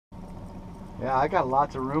Yeah, I got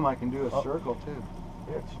lots of room. I can do a circle too.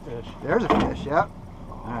 There's a fish. There's a fish, yep.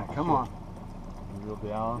 Oh, Alright, come shit. on. Reel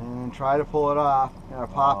down. And try to pull it off. Gotta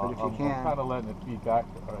pop it if you I'm can. kind of letting it feed back.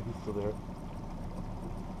 Alright, he's still there.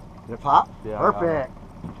 Did it pop? Yeah. Perfect.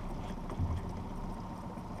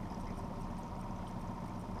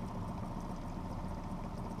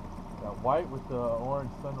 Got white with the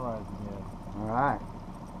orange sunrise again. Alright.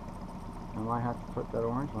 I might have to put that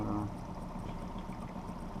orange one on.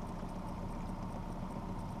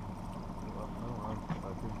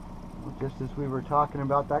 Well, just as we were talking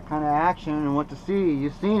about that kind of action and what to see,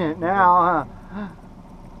 you've seen it now, huh?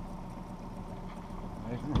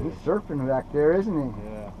 Nice He's fish. surfing back there, isn't he?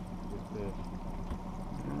 Yeah, good fish.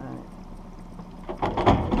 Alright.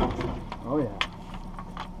 Oh yeah.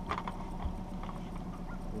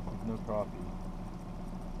 This is no crappie.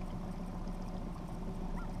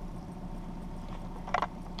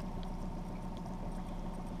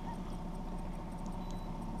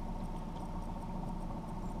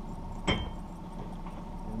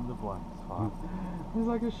 In the blind spot. He's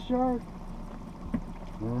like a shark.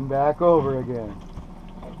 And back over again.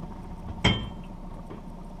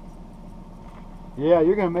 Yeah,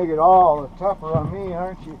 you're gonna make it all tougher on me,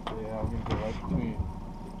 aren't you? Yeah, I'm gonna go right between.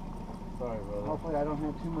 Sorry, brother. Hopefully I don't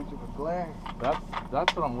have too much of a glare.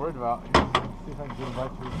 That's what I'm worried about. Let's see if I can get him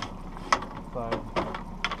right to his side.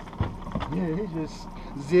 Yeah, he's just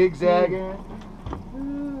zigzagging.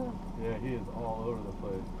 Yeah, he is all over the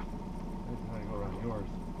place. He's trying to go around yours.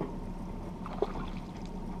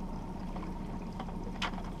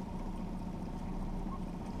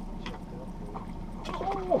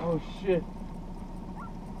 Oh shit!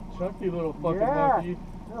 Chunky little fucking monkey.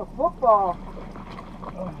 Little football.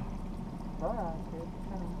 Alright, kid.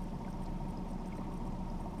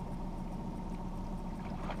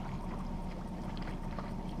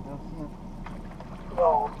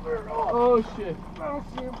 Oh shit! I don't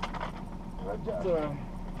see him. It's alright.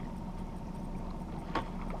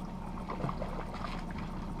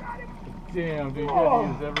 Damn, dude, you gotta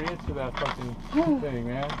use every inch of that fucking thing,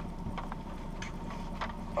 man.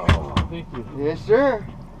 Oh, thank you. Yes, sir.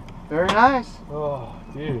 Very nice. Oh,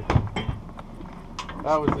 dude.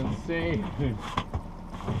 That was insane.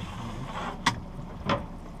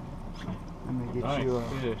 Let me get Nice you a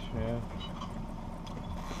fish, man.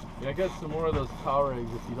 Yeah, I got some more of those power eggs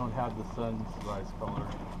if you don't have the sunrise color.